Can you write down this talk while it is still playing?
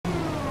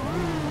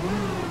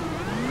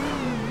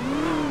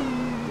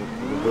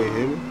boy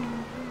hear me?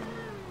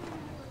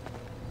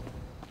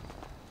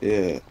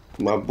 Yeah,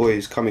 my boy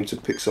is coming to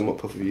pick some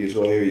up off of you as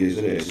well. Here he is,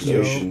 isn't it? Yo.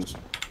 Oceans.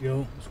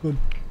 Yo, it's good.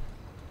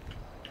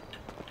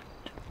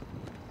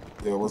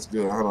 Yeah, what's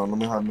good? Hold on, let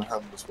me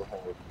handle this one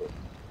real quick.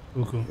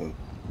 Cool.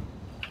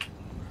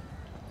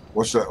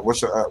 What's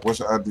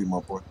your ID, my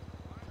boy?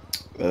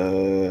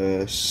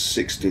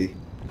 60.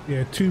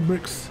 Yeah, 2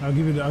 bricks. I'll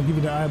give you the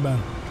IBAN.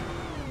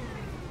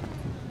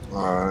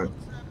 All right.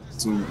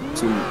 Two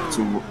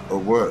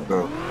of what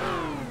though?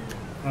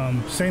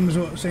 Same as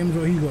what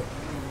he got.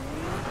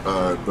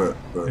 All right, bet.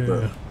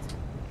 Yeah.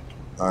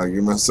 All right,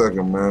 give me a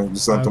second, man. You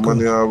sent the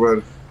money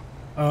already?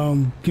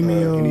 Give me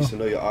your. He needs to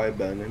know your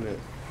IBAN, innit?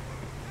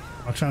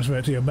 I'll transfer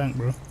it to your bank,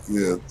 bro.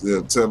 Yeah.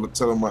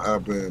 Tell him my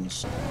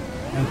IBAN.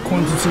 And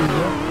quantity,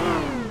 bro.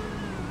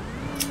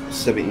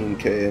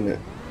 17K, innit?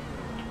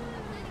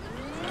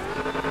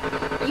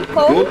 You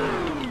cold?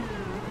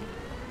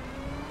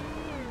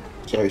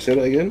 Sorry, say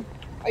that again?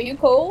 Are you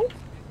cold?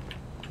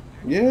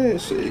 Yeah,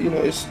 it's,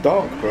 it's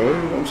dark, bro. You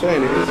know what I'm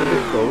saying? It is a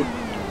bit cold.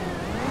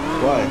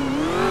 Why?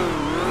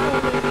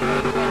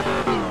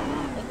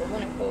 Like a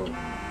winter cold.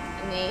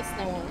 And they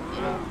snowing,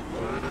 you know.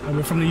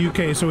 We're from the UK,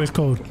 it's always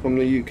cold. From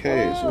the UK,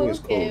 it's always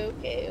cold.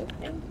 Okay.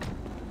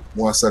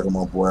 1 second,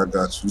 my boy. I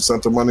got you. You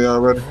sent the money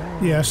already?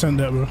 Yeah, I sent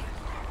that, bro.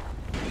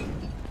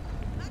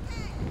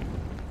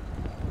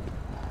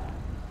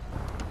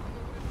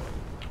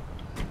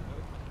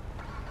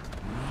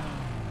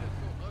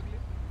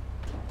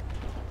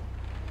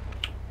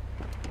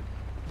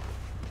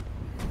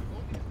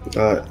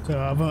 Alright. So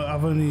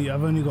I've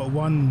only got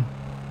one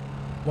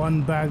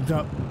bagged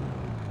up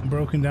and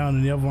broken down,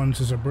 and the other one's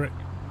just a brick.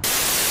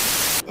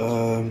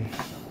 Where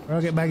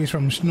I get baggies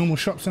from normal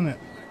shops, innit?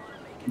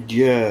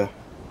 Yeah.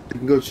 You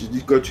can go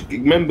to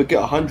remember, get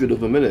 100 of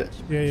them, innit?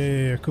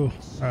 Yeah, cool.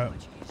 Alright.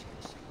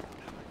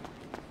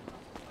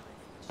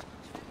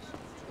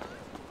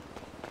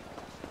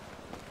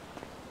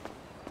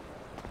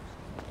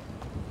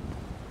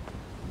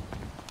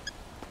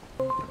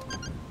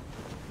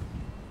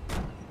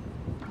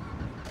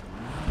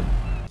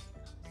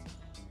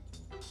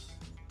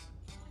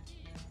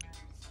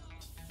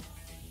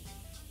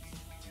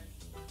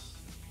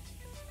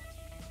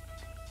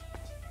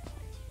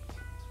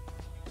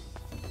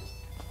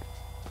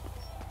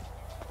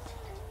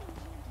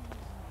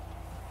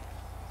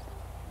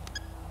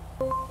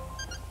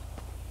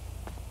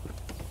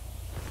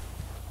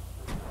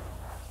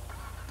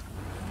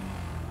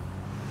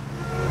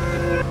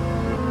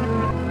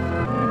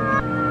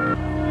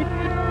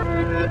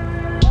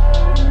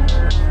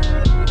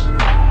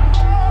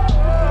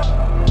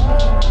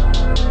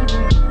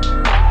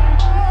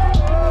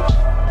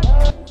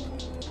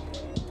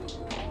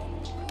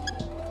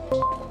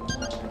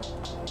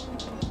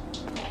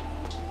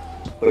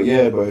 But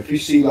yeah, bro, if you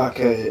see like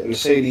a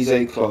Mercedes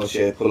A-Class,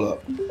 yeah, pull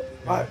up,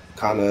 like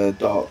kind of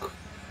dark,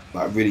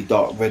 like really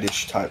dark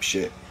reddish type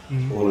shit,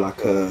 or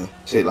like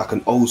like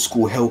an old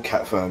school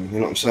Hellcat, fam. You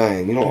know what I'm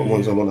saying? You know what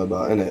ones I'm on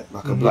about, innit?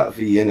 Like a black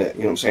V, innit?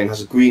 You know what I'm saying?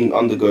 Has a green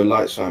undergo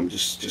lights, fam.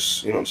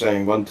 Just you know what I'm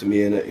saying? Run to me,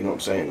 innit? You know what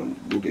I'm saying? And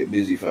we'll get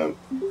busy, fam.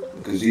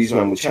 Because these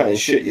men were chatting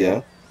shit,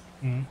 yeah.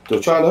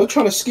 They're trying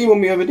to scheme on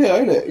me over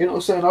there, innit? You know what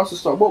I'm saying? I was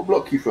just like, what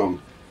block you from?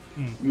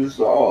 You was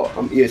like, oh,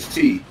 I'm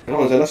EST. You know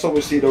what I'm saying? That's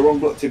obviously the wrong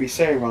block to be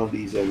saying around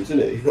these areas, isn't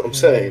it? You know what I'm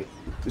saying?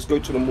 Just go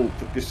to the mall,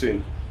 put this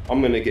in.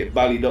 I'm gonna get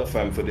ballied up,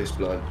 fam, for this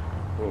blood.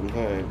 You know what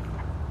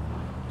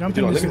I'm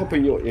saying? Let me hop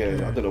in your...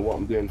 Yeah, I don't know what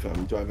I'm doing, fam.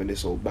 I'm driving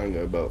this old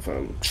banger about,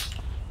 fam.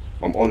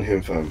 I'm on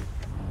him, fam.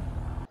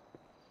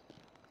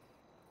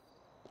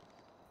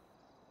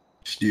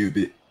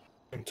 Stupid.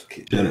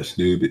 Shut up,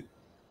 stupid.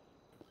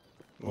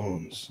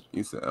 Ons.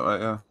 You said, right,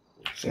 yeah.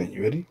 Saying,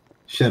 you ready?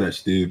 Shut up,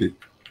 stupid.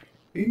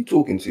 Who you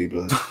talking to,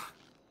 blood?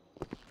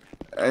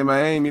 Hey,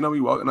 man, you know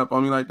you walking up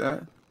on me like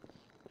that?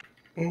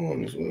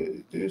 Who's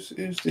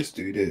this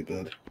dude here,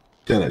 blood?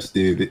 Shut up,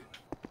 stupid.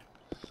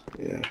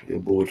 Yeah, you're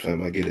bored,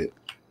 fam. I get it.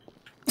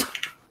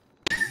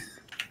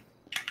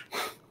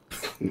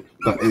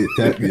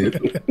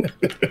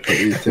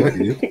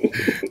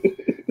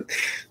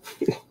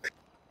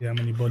 Yeah, how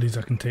many bodies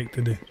I can take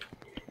today?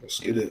 Let's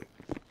get it.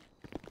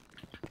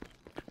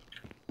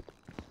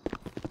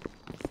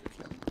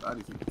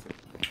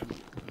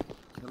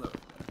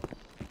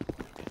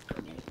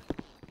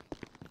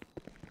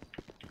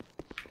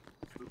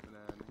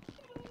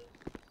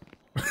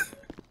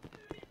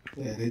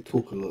 Yeah, they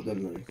talk a lot,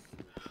 don't they?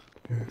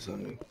 Yeah, so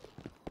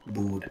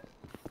bored.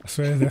 I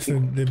swear that's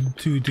the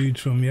 2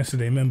 dudes from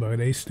yesterday. Remember,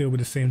 they still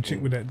with the same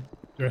chick with that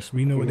dress.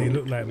 We know what they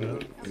look like, man.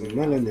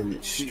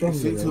 She's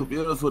too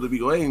beautiful to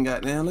be waiting,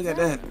 goddamn. Look at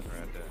that.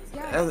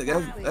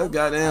 That's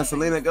goddamn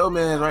Selena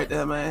Gomez right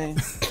there, man.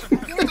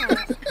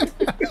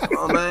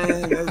 Oh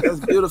man, that's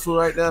beautiful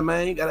right there,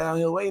 man. You got out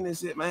here waiting and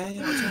shit, man.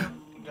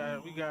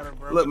 We got her,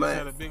 bro. Look, we man.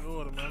 Had a big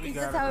order, man. We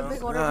just got have a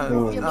big order.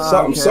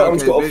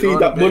 Something's got to feed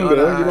that bunda, you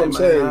know what I'm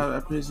saying? I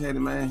appreciate it,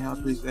 man. I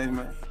appreciate it,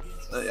 man.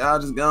 Y'all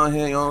just go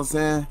ahead, you know what I'm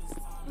saying?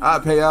 I'll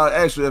pay y'all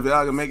extra if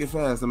y'all can make it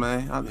faster,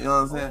 man. You know what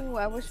I'm saying? Oh,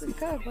 I wish we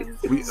could. But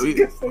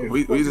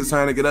We just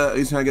trying to get up.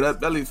 We trying to get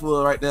up belly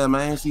full right there,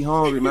 man. She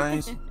hungry,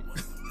 man.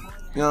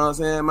 You know what I'm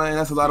saying, man?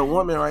 That's a lot of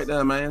woman right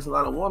there, man. That's a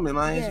lot of woman,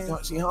 man.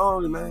 Yeah. She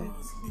hungry, man.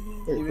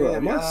 Hey, bro,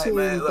 am I seeing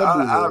man. double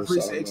I or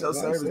appreciate your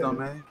something? service, though,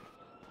 man.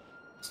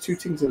 It's two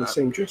things in the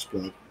same dress,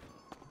 bro.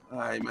 All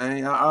right,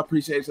 man. I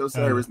appreciate your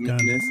service,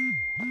 miss.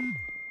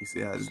 You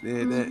see, I just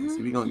did that.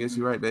 See, we gonna get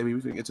you right, baby.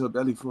 We finna get your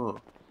belly full.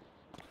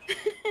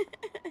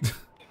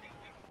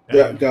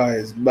 That guy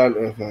is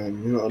banter,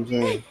 fam. You know what I'm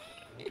saying?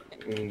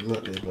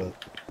 Exactly, bro.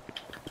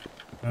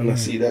 When I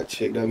see that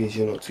chick, that means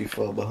you're not too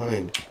far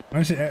behind.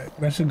 I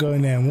should go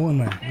in there and warn,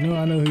 man. No,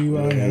 I know who you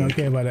are, man. I don't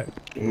care about that.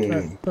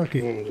 Fuck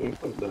it.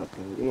 Fuck that,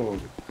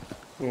 man.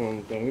 Come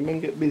on, women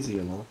get busy,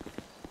 you know.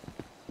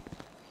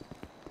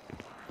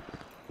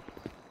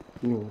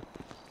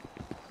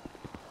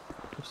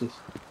 What's this?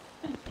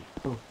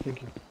 Oh,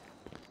 thank you.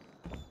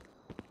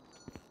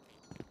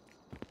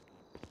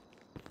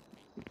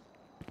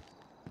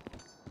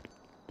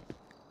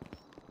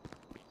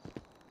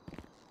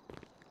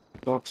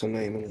 Dark's a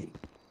name, isn't it?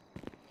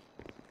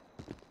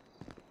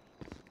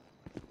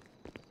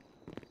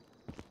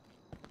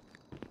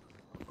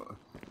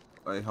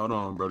 Hey, hold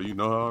on, brother. You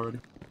know her already?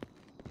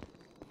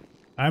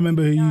 I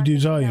remember who you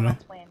dudes are, you know.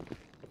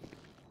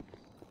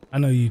 I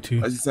know you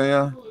two. What you say,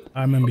 I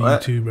remember you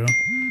too, bro.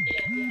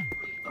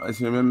 What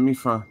you remember me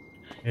from?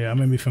 Yeah, I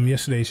remember you from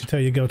yesterday. You should tell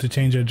your girl to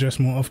change her dress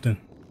more often.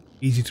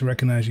 Easy to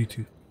recognize you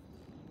two.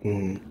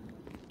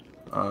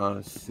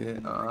 Oh, shit.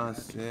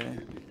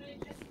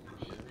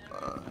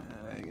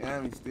 You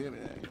got me still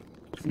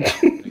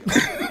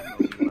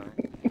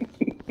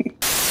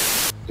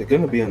They're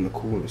gonna be on the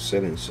corner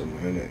selling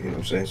somewhere, innit? You know what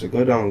I'm saying? So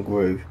go down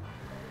Grove.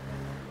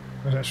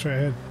 Was that straight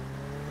ahead?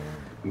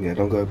 Yeah,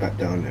 don't go back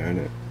down there,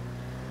 innit?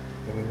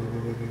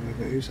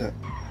 Wait, who's that?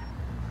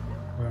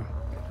 Wow.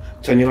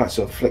 Turn your lights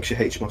off, flex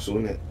your H muscle,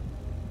 innit?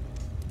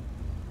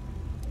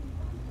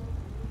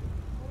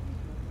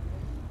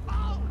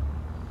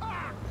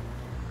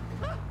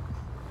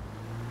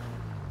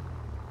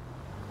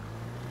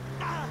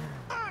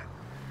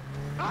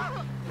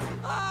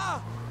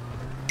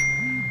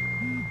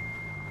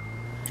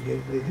 Yeah,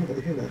 you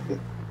hear that?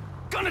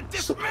 Gonna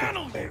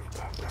dismantle you,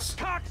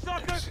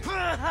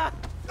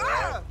 cocksucker!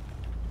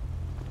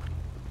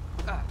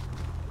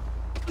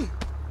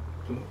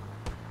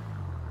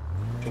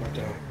 Drop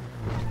down.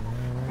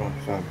 Right,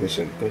 fam,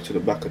 listen, go to the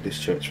back of this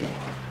church, fam.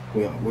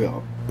 We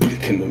are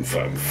breaking them,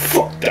 fam.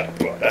 Fuck that,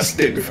 bro. That's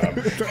them, fam.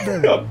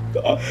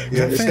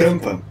 Yeah, it's them,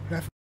 fam.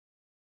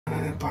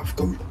 Bruv,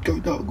 go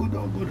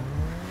down.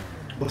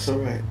 That's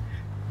alright.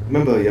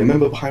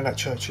 Remember behind that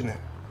church, innit?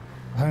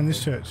 Behind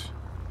this church?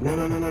 No.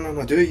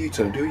 Do a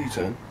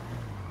U-turn.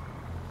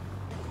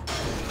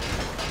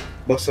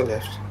 Bust a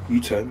left.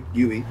 U-turn.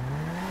 UE.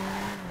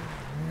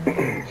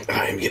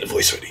 Alright, get the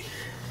voice ready.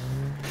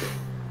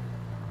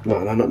 No,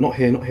 not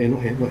here.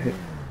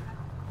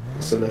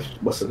 Bust a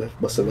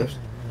left.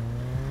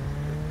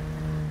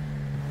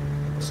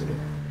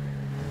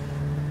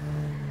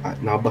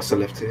 Alright, now bust a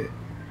left here.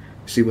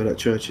 See where that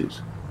church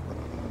is?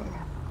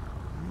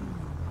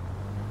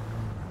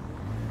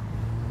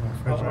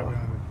 Fred's right behind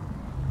it.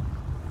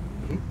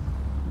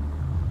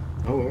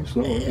 No worries.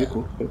 You're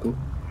cool.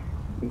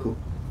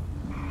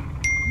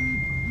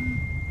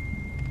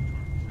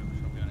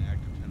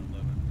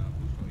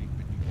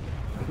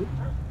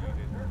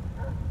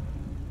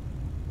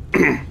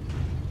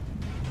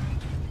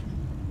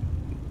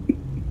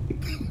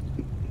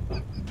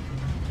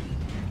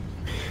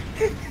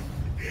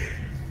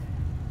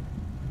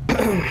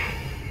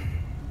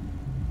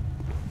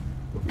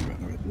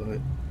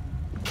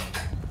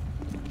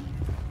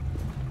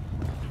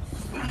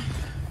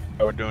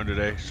 How we doing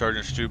today?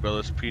 Sergeant Stu,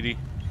 LSPD.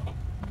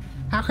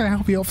 How can I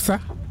help you, officer?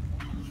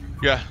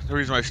 Yeah, the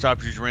reason why I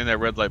stopped is you ran that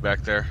red light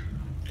back there.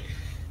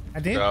 I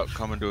did?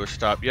 Coming to a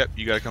stop. Yep,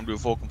 you gotta come to a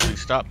full complete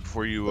stop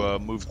before you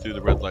move through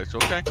the red lights,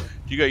 okay?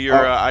 You got your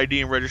ID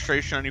and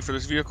registration on you for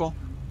this vehicle?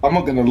 I'm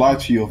not gonna lie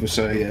to you,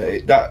 officer. Yeah,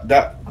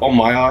 that on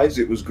my eyes,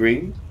 it was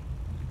green.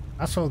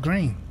 I saw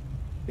green.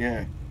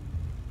 Yeah.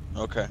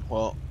 Okay,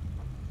 well,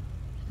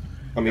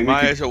 I mean, in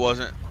my eyes it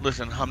wasn't.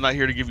 Listen, I'm not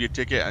here to give you a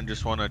ticket. I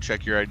just want to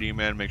check your ID,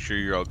 man. Make sure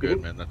you're all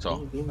good, man. That's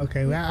all.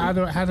 Okay, well, how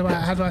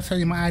do I tell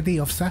you my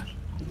ID, officer?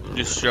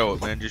 Just show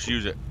it, man. Just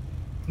use it.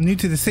 I'm new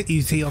to the city,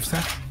 you see,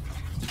 officer.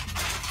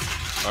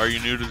 Are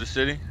you new to the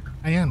city?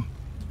 I am.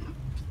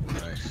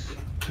 Nice.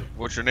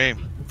 What's your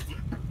name?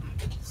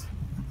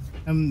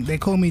 They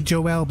call me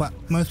Joel, but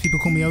most people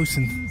call me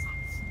Osen.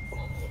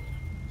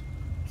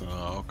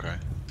 Oh, okay.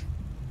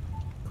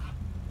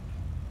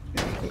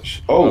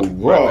 Oh,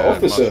 wow,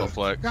 officer.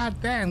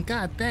 God damn,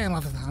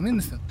 officer. I'm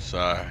innocent.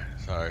 Sorry.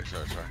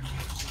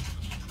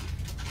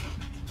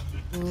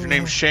 Your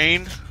name's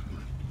Shane?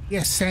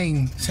 Yes,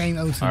 Shane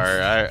Osen.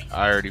 Alright,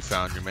 I already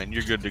found you, man.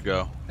 You're good to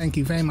go. Thank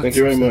you very much. Thank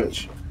you very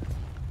much.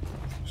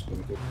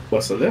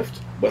 Bus a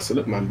left,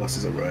 man. Bus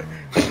isn't right.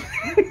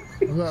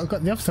 I've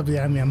got the officer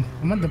behind me. I'm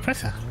under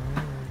pressure.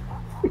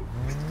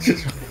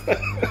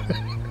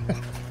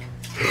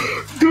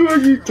 Do do a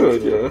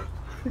U-turn, yeah?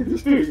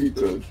 Just do a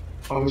U-turn.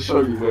 I'll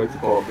show you where to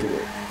park in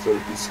it, so you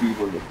can squeeze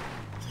on them.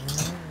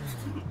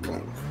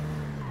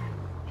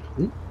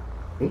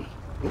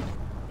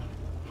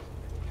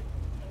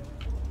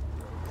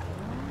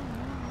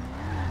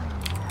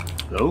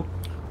 Hello?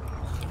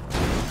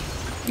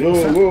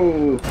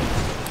 Whoa.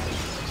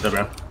 What's up,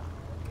 bro?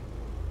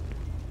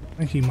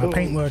 Thank you. My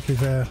paintwork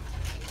is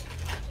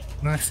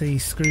nicely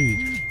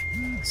screwed.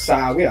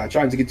 Sir, we are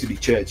trying to get to the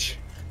church.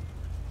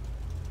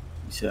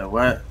 You said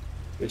what?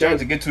 We're trying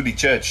to get to the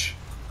church.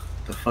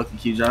 The fuck you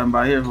keep driving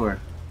by here for?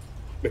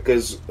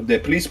 Because the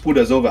police pulled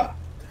us over.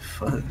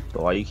 Fuck.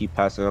 Why you keep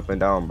passing up and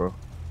down, bro?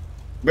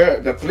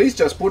 Bro, the police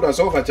just pulled us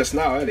over just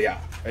now earlier.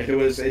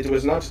 It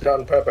was not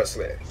done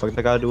purposely. Fuck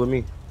that got to do with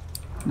me?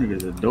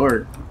 Nigga's a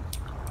dork.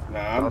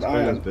 Nah,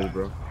 bitch,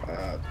 bro.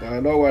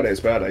 No worries,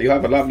 brother. You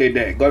have a lovely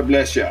day. God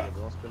bless you.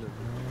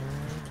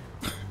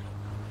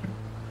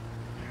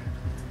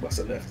 What's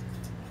the left?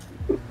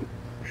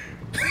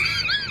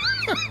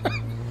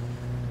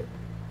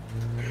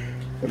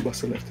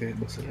 Must have left here,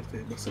 must have left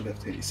here, must have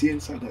left here. You see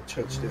inside that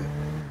church there?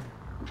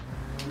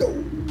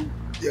 No.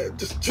 Yeah,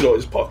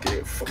 just park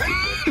here. Fucking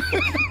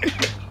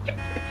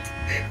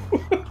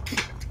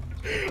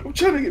I'm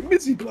trying to get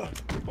busy, blood.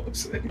 You know what I'm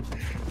saying?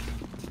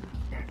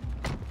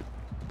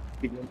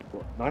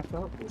 What, knife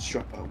out or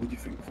strap out? What do you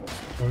think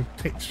first? Bro,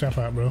 take the strap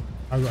out, bro.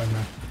 I got a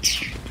knife.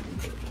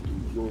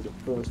 You're the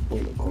first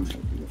point of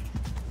contact.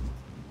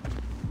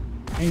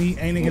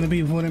 Ain't he gonna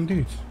be with one of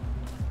them dudes?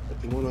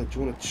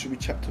 Should we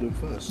chat to them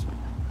first?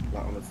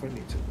 Like on a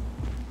friendly tip?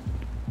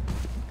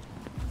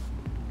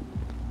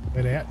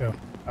 Where they at though?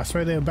 I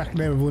swear they were back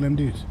there with all them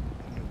dudes.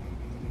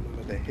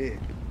 No, they're here.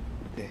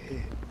 They're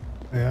here.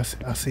 Yeah,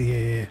 I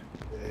see. Yeah.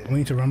 We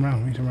need to run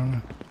around.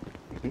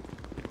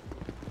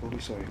 What are we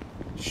saying?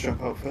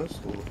 Strap out first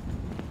or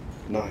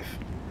knife?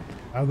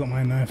 I've got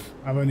my knife.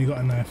 I've only got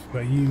a knife,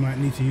 but you might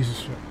need to use a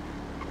strap.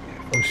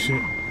 Oh shit.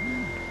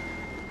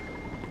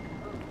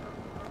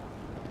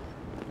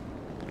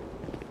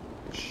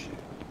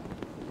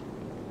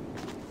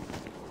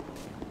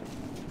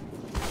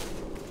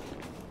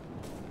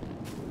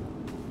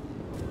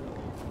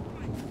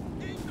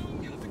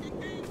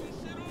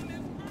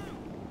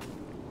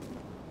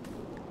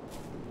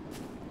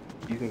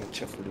 You're gonna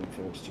check for them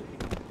first, Jay.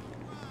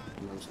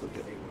 And let's look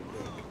at anyone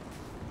back.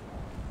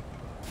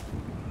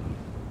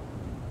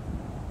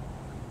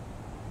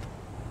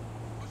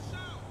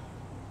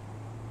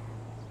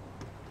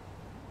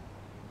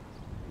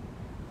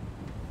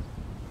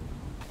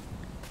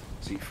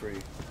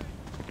 C3.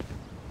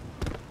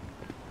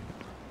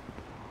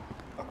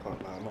 I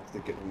can't lie, I'm off to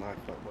get the knife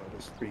back, but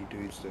there's 3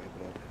 dudes there,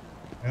 blood.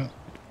 Yeah.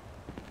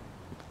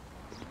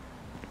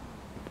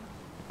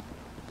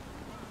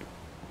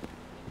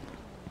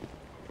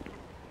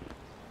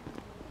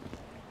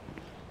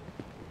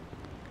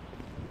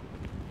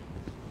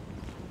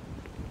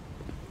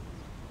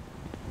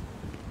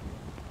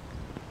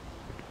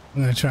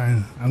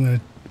 I'm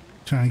gonna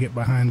try and get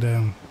behind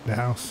the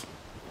house.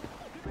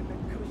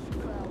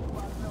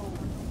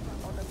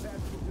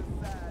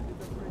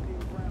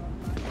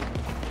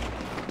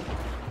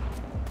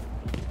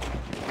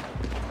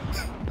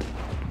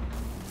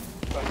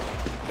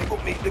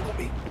 They got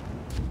me.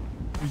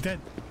 He's dead.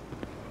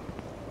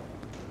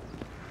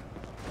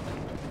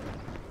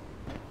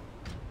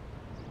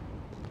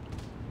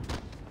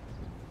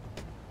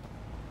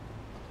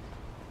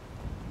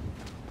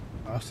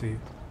 I see.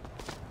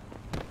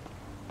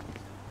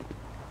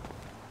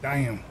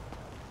 Damn.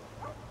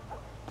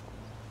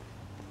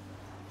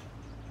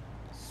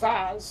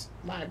 Size,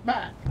 my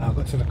back. I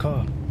got to the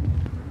car.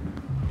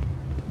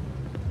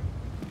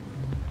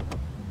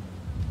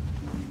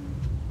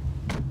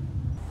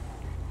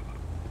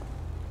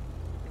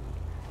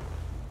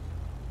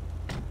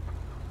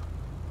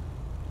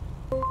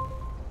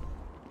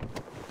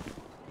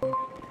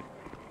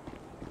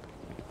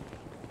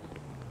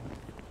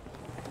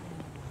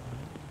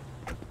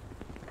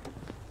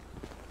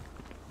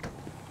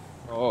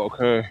 Oh,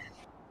 okay.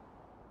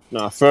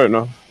 Nah, fair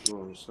enough.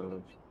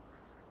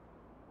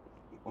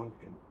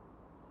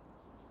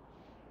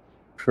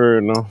 Fair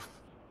enough.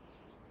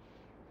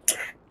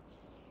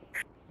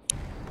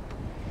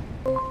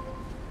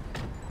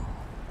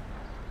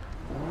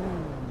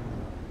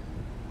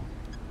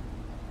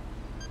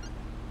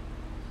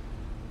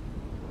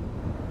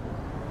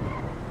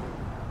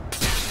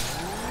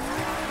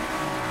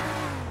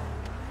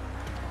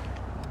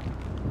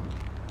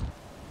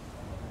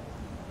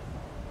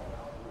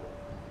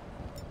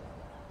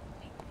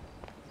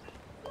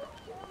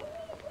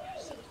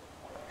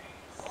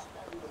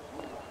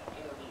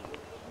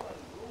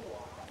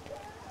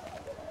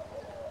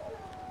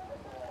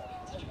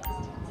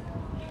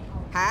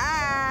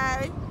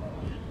 Hi.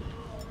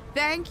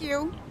 Thank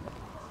you.